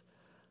ignorance.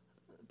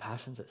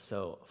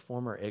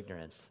 Former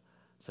ignorance.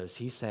 So is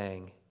he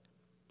saying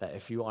that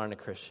if you aren't a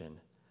Christian,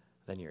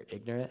 then you're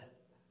ignorant?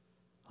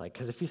 Like,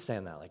 because if he's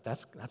saying that, like,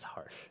 that's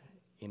harsh.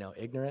 You know,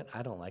 ignorant,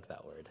 I don't like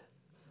that word.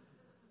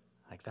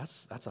 Like,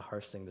 that's a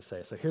harsh thing to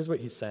say. So here's what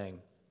he's saying.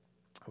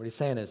 What he's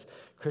saying is,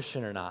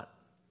 Christian or not,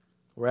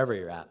 wherever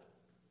you're at,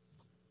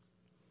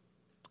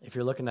 if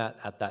you're looking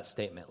at that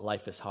statement,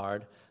 life is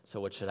hard, so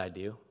what should I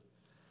do?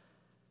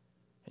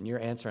 And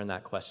you're answering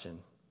that question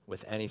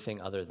with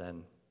anything other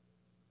than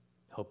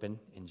hoping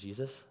in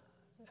Jesus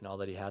and all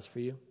that he has for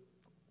you,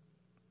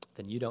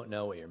 then you don't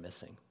know what you're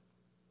missing.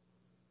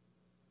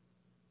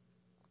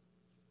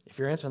 If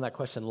you're answering that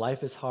question,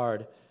 life is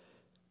hard,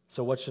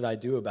 so what should I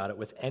do about it,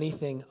 with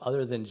anything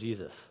other than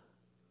Jesus,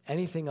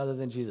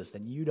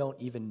 then you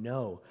don't even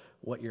know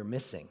what you're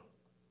missing.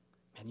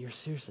 And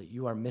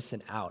you are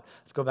missing out.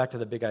 Let's go back to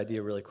the big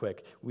idea really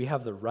quick. We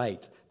have the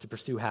right to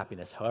pursue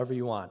happiness however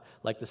you want.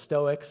 Like the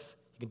Stoics,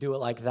 you can do it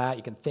like that.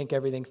 You can think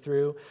everything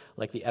through.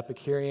 Like the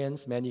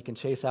Epicureans, man, you can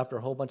chase after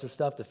a whole bunch of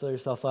stuff to fill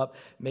yourself up,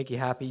 make you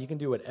happy. You can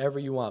do whatever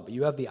you want, but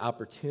you have the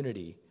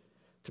opportunity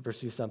to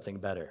pursue something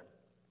better.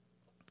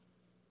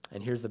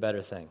 And here's the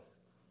better thing.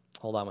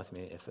 Hold on with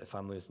me if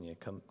I'm losing you.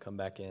 Come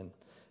back in.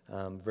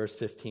 Verse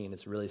 15,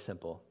 it's really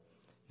simple.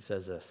 He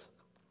says this.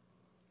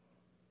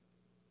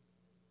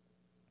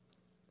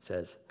 He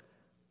says,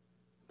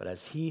 but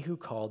as he who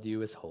called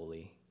you is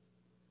holy,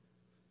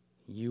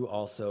 you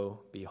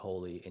also be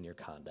holy in your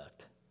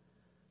conduct.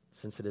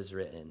 Since it is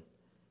written,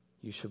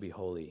 you shall be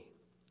holy,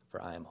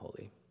 for I am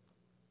holy.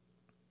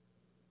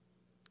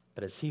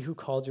 But as he who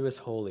called you is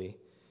holy,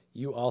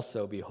 you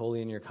also be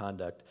holy in your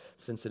conduct,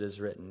 since it is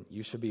written,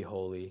 you shall be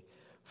holy,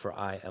 for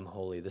I am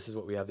holy. This is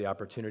what we have the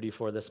opportunity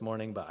for this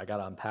morning, but I got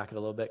to unpack it a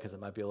little bit because it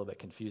might be a little bit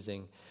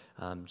confusing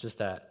just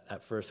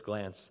at first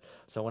glance.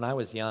 So when I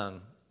was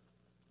young,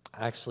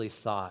 I actually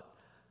thought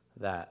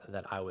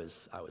that I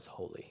was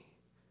holy.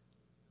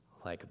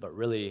 But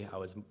really, I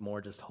was more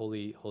just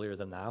holier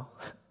than thou,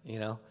 you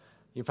know?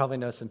 You probably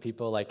know some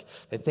people, like,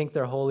 they think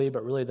they're holy,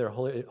 but really they're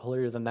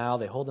holier than thou.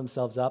 They hold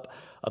themselves up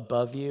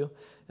above you.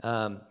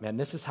 Man,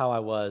 this is how I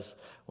was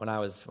when I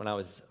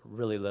was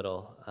really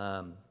little.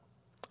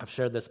 I've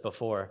shared this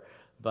before,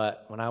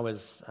 but when I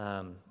was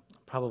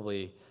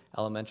probably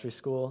elementary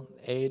school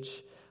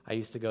age, I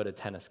used to go to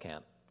tennis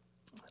camp,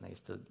 and I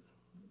used to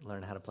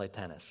learn how to play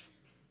tennis.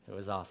 It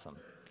was awesome.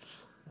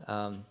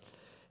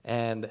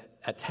 And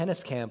at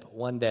tennis camp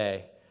one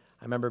day,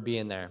 I remember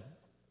being there,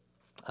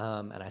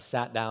 and I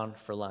sat down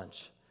for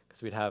lunch,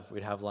 because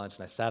we'd have lunch,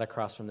 and I sat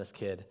across from this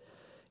kid,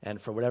 and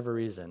for whatever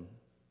reason,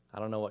 I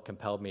don't know what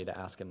compelled me to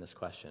ask him this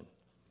question,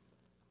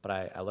 but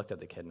I looked at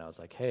the kid, and I was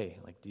like, hey,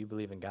 do you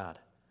believe in God?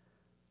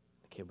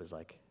 The kid was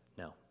like,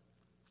 no. And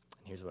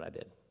here's what I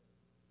did.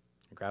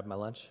 I grabbed my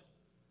lunch,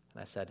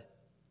 and I said,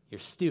 you're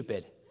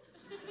stupid.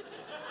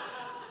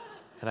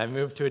 And I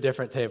moved to a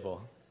different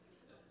table.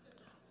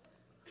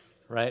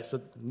 Right?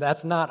 So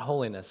that's not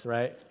holiness,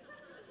 right?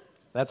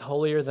 That's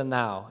holier than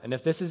thou. And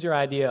if this is your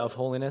idea of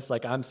holiness,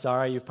 I'm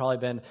sorry, you've probably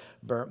been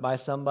burnt by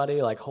somebody.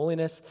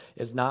 Holiness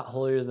is not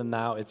holier than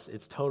thou.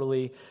 It's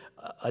totally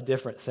a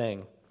different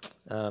thing.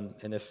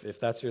 And if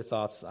that's your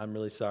thoughts, I'm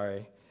really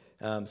sorry.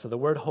 So the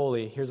word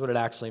holy, here's what it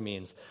actually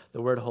means.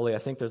 The word holy, I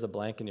think there's a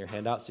blank in your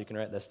handout, so you can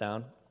write this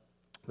down.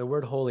 The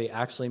word holy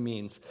actually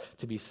means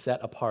to be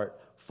set apart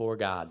for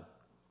God.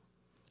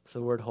 So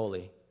the word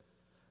holy,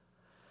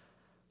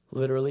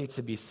 literally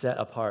to be set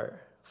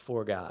apart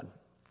for God.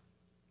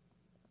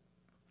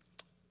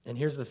 And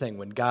here's the thing,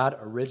 when God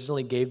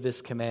originally gave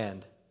this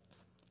command,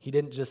 he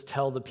didn't just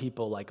tell the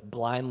people,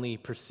 blindly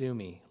pursue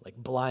me,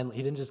 blindly.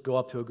 He didn't just go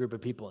up to a group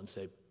of people and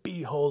say,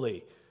 be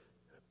holy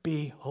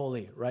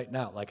right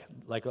now, like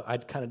I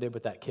kind of did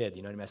with that kid,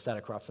 you know what I mean? I sat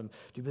across from him,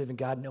 do you believe in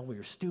God? No, well,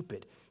 you're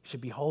stupid. You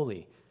should be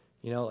holy.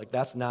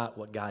 That's not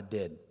what God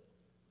did,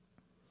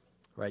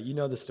 right? You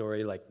know the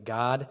story,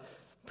 God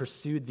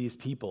pursued these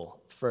people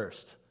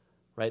first,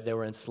 right? They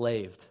were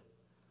enslaved.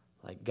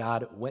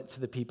 God went to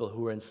the people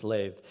who were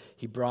enslaved.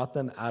 He brought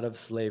them out of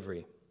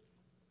slavery.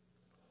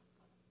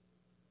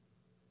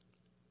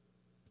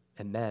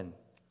 And then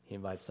he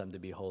invites them to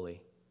be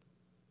holy.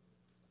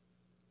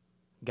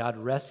 God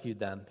rescued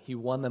them. He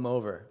won them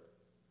over.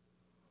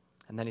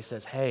 And then he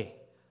says, hey,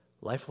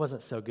 life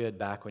wasn't so good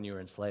back when you were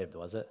enslaved,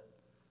 was it?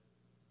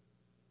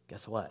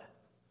 Guess what?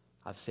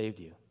 I've saved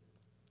you.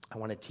 I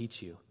want to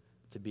teach you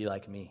to be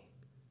like me.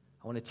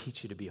 I want to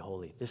teach you to be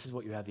holy. This is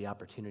what you have the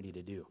opportunity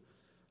to do.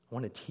 I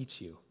want to teach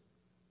you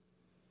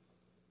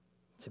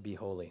to be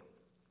holy.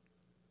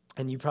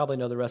 And you probably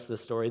know the rest of the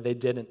story. They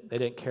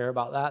didn't care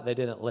about that. They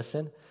didn't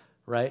listen,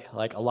 right?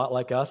 A lot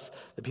like us,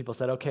 the people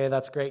said, okay,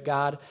 that's great,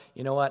 God.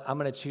 You know what? I'm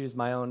going to choose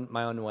my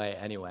own way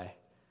anyway.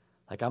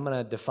 I'm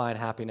going to define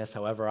happiness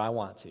however I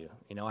want to.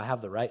 I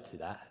have the right to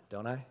that,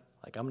 don't I?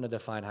 I'm going to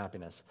define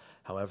happiness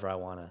however I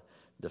want to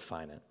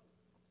define it.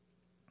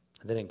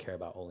 They didn't care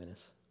about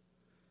holiness.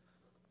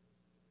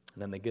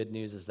 And then the good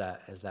news is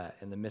that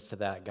in the midst of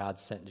that, God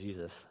sent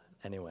Jesus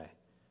anyway,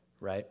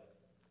 right?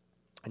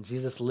 And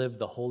Jesus lived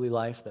the holy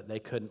life that they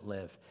couldn't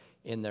live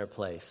in their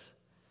place.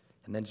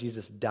 And then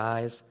Jesus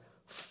dies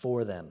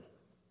for them,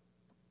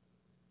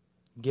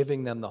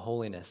 giving them the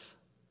holiness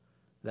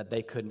that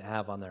they couldn't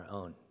have on their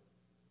own.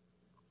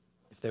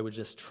 If they would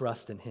just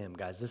trust in him.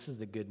 Guys, this is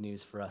the good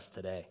news for us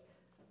today,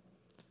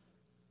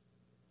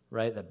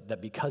 right?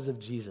 That because of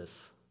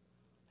Jesus,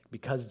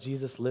 because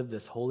Jesus lived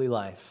this holy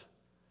life,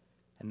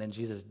 and then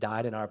Jesus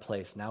died in our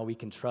place, now we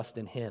can trust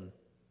in him,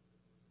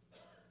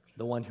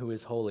 the one who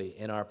is holy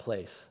in our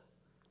place,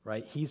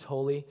 right? He's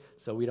holy,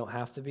 so we don't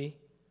have to be.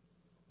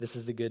 This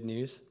is the good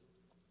news.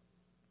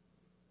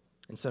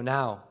 And so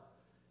now,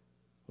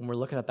 when we're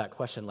looking at that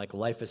question,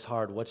 life is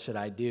hard, what should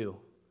I do?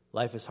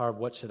 Life is hard,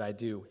 what should I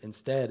do?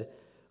 Instead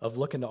of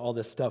looking to all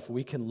this stuff,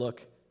 we can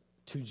look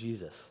to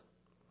Jesus.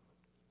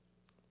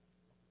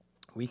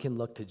 We can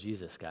look to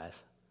Jesus, guys.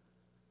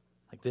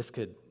 This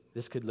could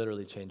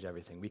literally change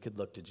everything. We could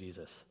look to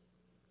Jesus.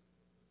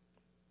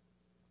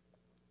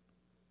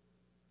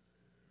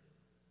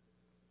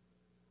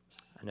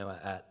 I know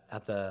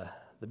at the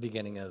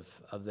beginning of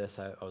this,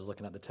 I was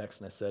looking at the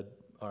text and I said,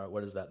 all right,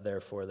 what is that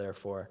therefore?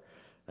 And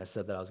I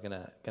said that I was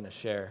gonna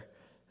share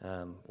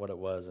what it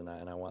was, and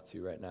I want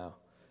to right now,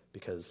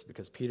 because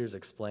Peter's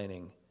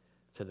explaining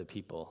to the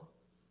people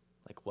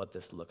what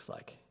this looks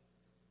like.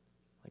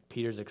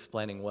 Peter's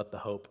explaining what the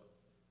hope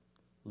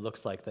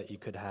looks like that you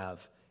could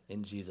have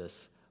in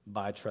Jesus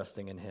by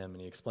trusting in him.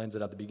 And he explains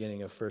it at the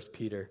beginning of 1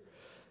 Peter.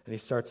 And he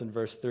starts in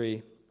verse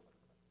 3,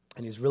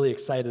 and he's really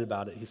excited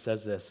about it. He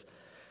says this.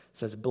 He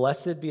says,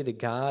 blessed be the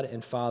God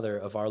and Father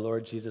of our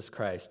Lord Jesus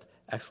Christ,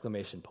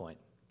 exclamation point.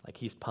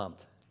 He's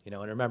pumped. And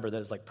remember,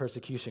 there's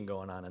persecution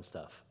going on and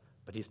stuff.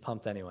 But he's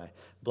pumped anyway.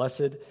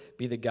 Blessed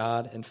be the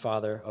God and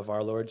Father of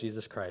our Lord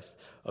Jesus Christ.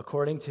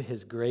 According to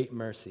his great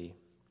mercy,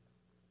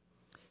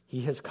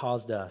 he has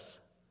caused us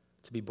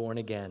to be born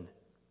again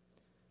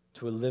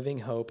to a living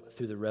hope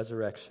through the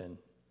resurrection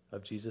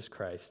of Jesus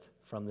Christ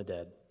from the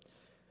dead,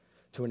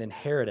 to an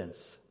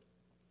inheritance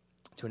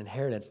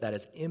that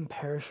is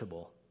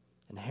imperishable,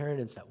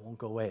 inheritance that won't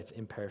go away. It's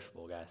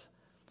imperishable, guys.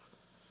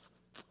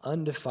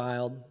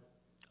 Undefiled,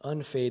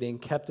 unfading,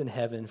 kept in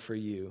heaven for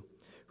you,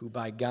 who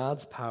by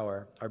God's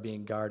power are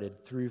being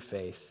guarded through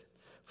faith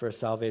for a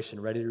salvation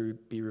ready to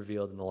be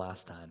revealed in the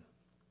last time.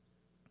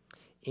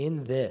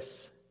 In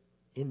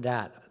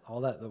that,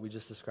 all that we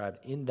just described,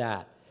 in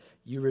that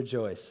you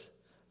rejoice,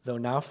 though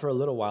now for a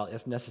little while,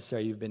 if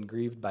necessary, you've been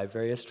grieved by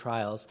various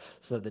trials,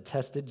 so that the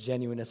tested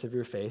genuineness of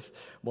your faith,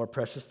 more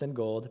precious than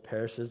gold,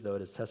 perishes though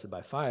it is tested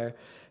by fire,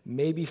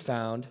 may be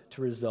found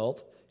to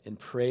result in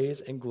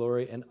praise and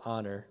glory and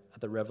honor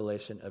at the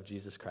revelation of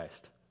Jesus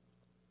Christ.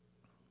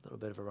 A little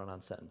bit of a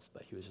run-on sentence,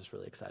 but he was just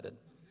really excited.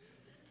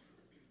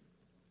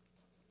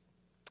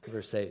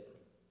 Verse 8.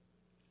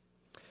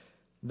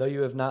 Though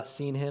you have not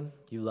seen him,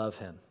 you love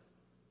him.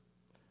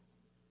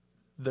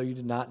 Though you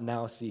do not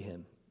now see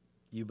him,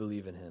 you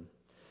believe in him,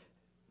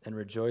 and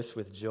rejoice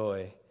with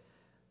joy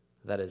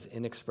that is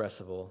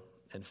inexpressible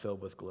and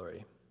filled with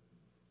glory,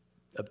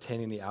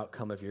 obtaining the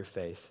outcome of your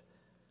faith,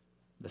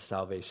 the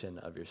salvation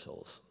of your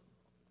souls.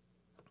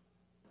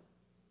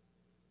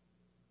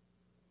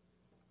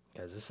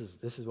 Guys,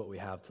 this is what we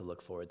have to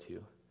look forward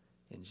to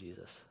in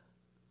Jesus.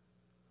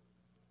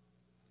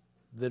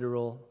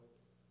 Literal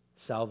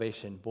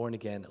salvation, born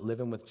again,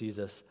 living with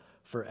Jesus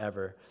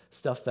forever.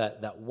 Stuff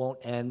that won't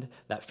end.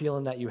 That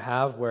feeling that you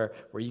have where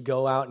you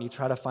go out and you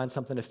try to find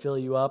something to fill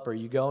you up, or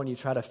you go and you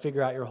try to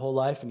figure out your whole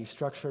life and you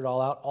structure it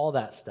all out. All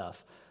that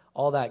stuff,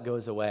 all that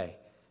goes away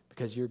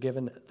because you're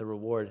given the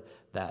reward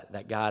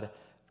that God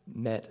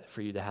meant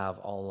for you to have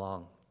all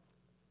along.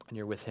 And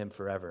you're with him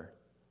forever.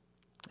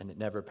 And it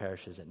never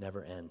perishes. It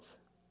never ends.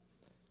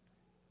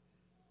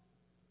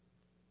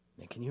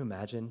 Man, can you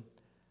imagine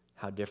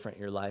how different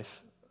your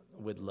life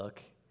would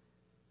look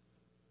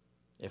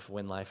if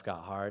when life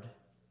got hard,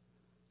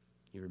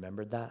 you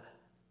remembered that?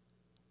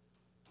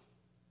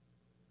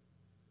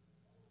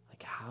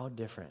 Like, how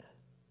different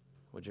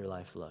would your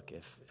life look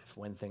if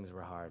when things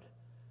were hard,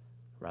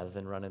 rather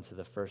than run into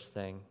the first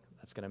thing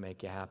that's going to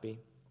make you happy,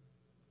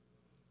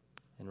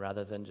 and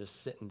rather than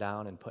just sitting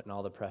down and putting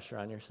all the pressure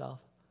on yourself,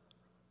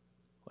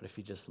 what if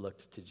you just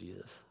looked to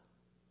Jesus?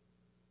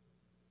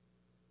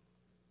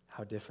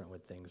 How different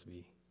would things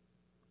be?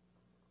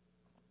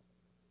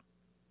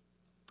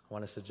 I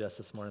want to suggest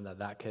this morning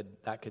that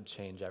could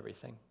change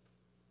everything.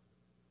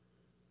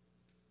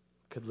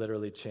 Could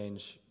literally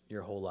change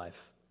your whole life.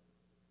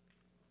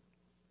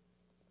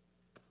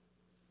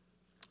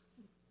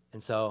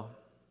 And so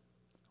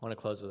I want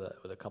to close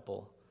with a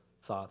couple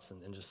thoughts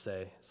and just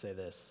say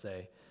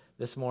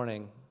this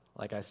morning,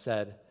 like I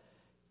said,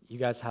 you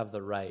guys have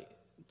the right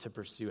to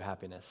pursue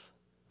happiness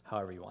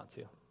however you want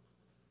to.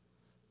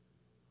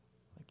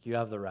 You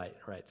have the right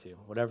to.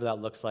 Whatever that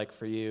looks like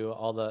for you,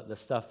 all the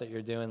stuff that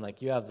you're doing, like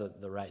you have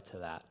the right to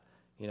that.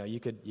 You know, you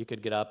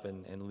could get up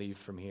and leave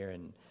from here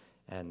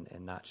and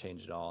not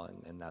change it all,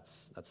 and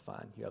that's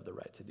fine. You have the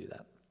right to do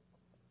that.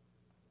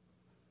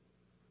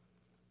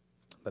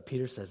 But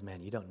Peter says,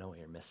 man, you don't know what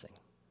you're missing.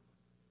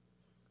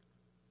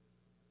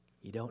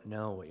 You don't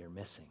know what you're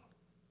missing.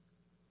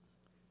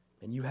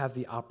 And you have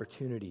the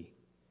opportunity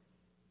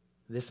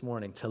this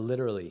morning to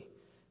literally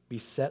be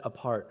set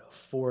apart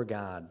for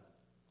God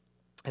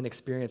and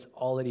experience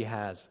all that he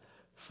has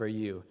for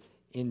you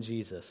in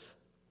Jesus.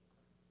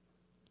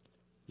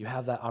 You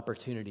have that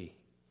opportunity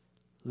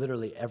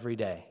literally every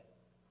day.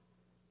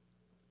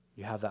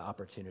 You have that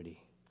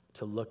opportunity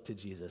to look to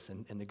Jesus.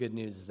 And the good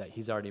news is that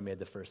he's already made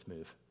the first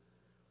move.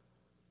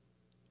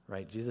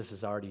 Right? Jesus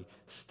has already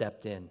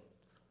stepped in.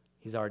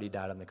 He's already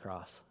died on the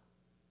cross.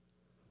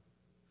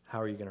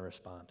 How are you going to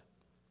respond?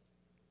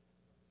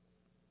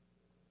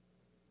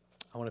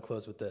 I want to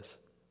close with this.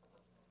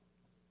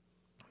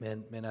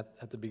 Man,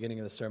 at the beginning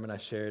of the sermon, I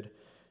shared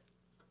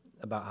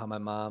about how my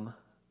mom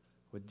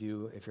would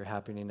do, if you're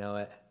happy and you know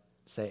it,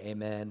 say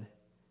amen.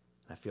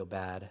 I feel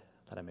bad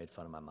that I made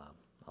fun of my mom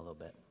a little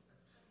bit.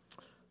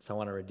 So I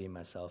want to redeem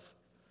myself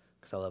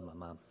because I love my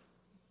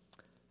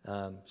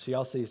mom. She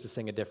also used to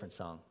sing a different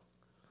song.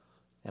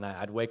 And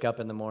I'd wake up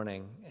in the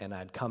morning and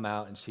I'd come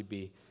out and she'd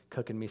be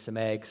cooking me some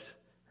eggs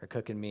or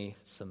cooking me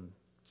some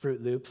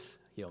Fruit Loops.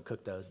 You don't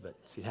cook those, but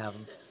she'd have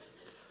them.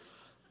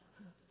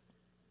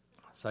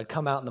 So I'd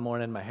come out in the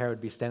morning, my hair would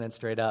be standing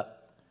straight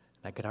up,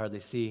 and I could hardly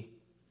see,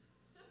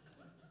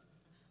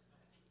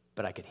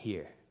 but I could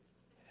hear.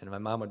 And my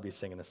mom would be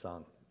singing a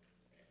song.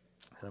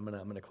 And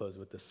I'm gonna close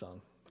with this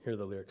song. Here are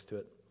the lyrics to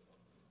it.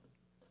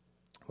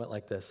 It went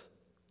like this.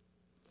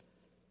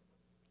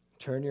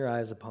 Turn your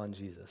eyes upon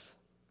Jesus.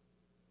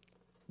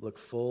 Look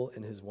full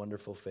in his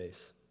wonderful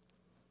face.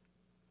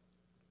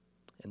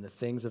 And the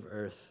things of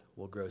earth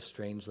will grow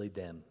strangely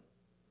dim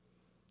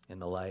in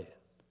the light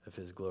of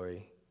his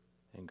glory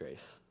and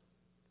grace.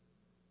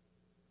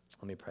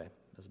 Let me pray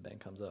as the band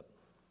comes up.